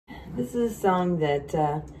This is a song that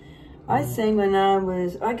I sang when I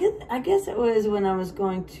was, I guess it was when I was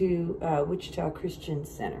going to Wichita Christian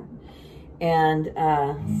Center. And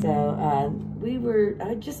I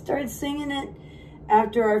just started singing it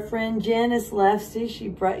after our friend Janice left. See, she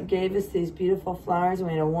gave us these beautiful flowers. We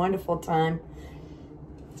had a wonderful time.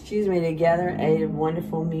 Excuse me, together, ate a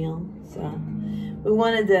wonderful meal. So we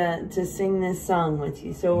wanted to sing this song with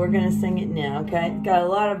you. So we're going to sing it now, okay? It's got a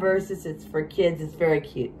lot of verses. It's for kids. It's very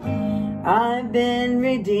cute. I've been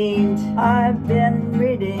redeemed. I've been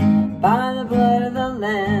redeemed By the blood of the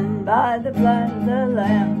Lamb. by the blood of the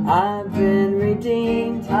Lamb. I've been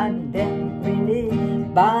redeemed. I've been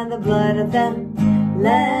redeemed By the blood of the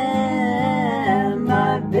Lamb.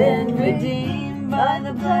 I've been redeemed by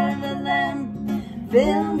the blood of the Lamb.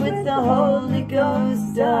 Filled with the Holy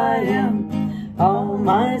Ghost I am. All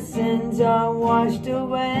my sins are washed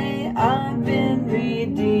away. I've been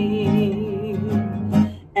redeemed.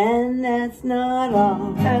 And that's not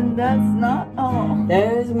all. And that's not all.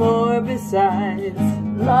 There's more besides.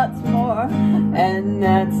 Lots more. And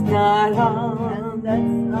that's not all. And that's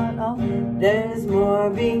not all. There's more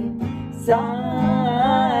besides.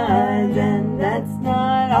 And that's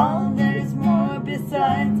not all. There's more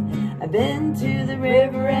besides. I've been to the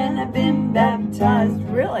river and I've been baptized.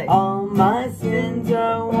 Really? All my sins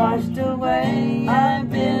are washed away. I've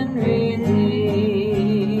been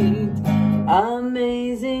redeemed.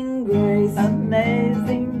 Amazing grace.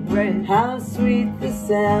 Amazing grace. How sweet the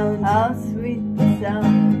sound. How sweet the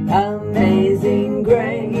sound. Amazing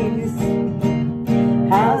grace.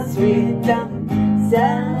 How sweet the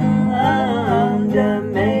sound.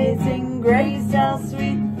 Amazing grace. How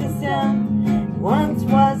sweet the sound. Once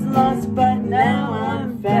was lost, but now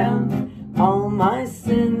I'm found. All my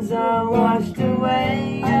sins are washed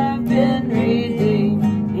away. I've been redeemed.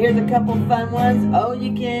 Here's a couple fun ones. Oh,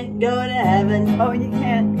 you can't go to heaven. Oh, you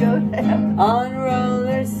can't go to heaven On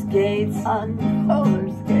roller skates. on roller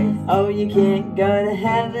skates. Oh, you can't go to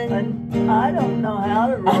heaven. But I don't know how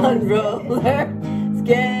to roller On skate. roller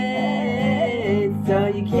skates. So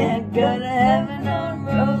you can't go to heaven on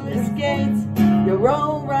roller skates. You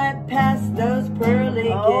roll right past those pearly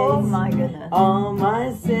gates. Oh my goodness. All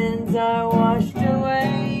my sins are washed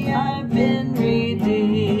away. I've been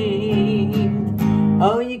redeemed.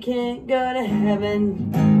 Oh, you can't go to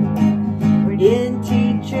heaven in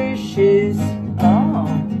teacher's shoes. Oh.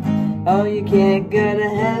 Oh, you can't go to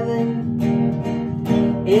heaven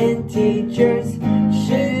in teacher's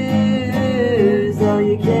shoes. Oh,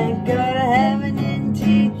 you can't go to heaven in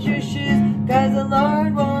teacher's shoes. 'Cause the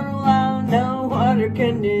Lord won't allow no water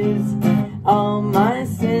canoes. All my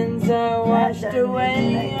sins are washed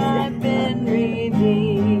away. I've been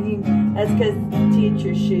redeemed. That's 'cause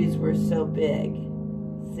teacher's shoes were so big.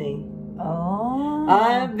 See? Oh.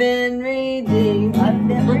 I've been redeemed. I've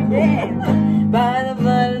been redeemed By the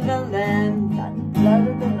blood of the Lamb. by the blood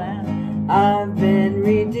of the Lamb. I've been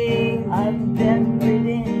redeemed. I've been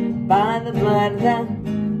redeemed By the blood of the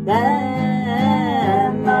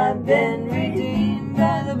Lamb. I've been redeemed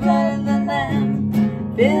by the blood of the Lamb.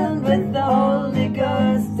 Filled with the Holy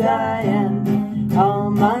Ghost I am. All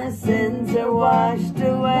my sins are washed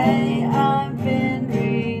away. I've been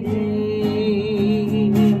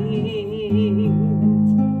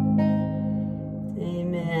redeemed.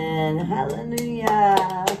 Amen.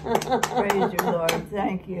 Hallelujah. Praise you, Lord.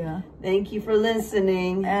 Thank you. Thank you for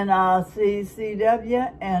listening. And I'll see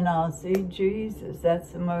CW and I'll see Jesus. That's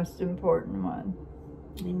the most important one.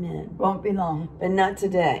 Amen. Won't be long. But not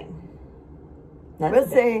today. Not We'll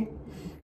today. see.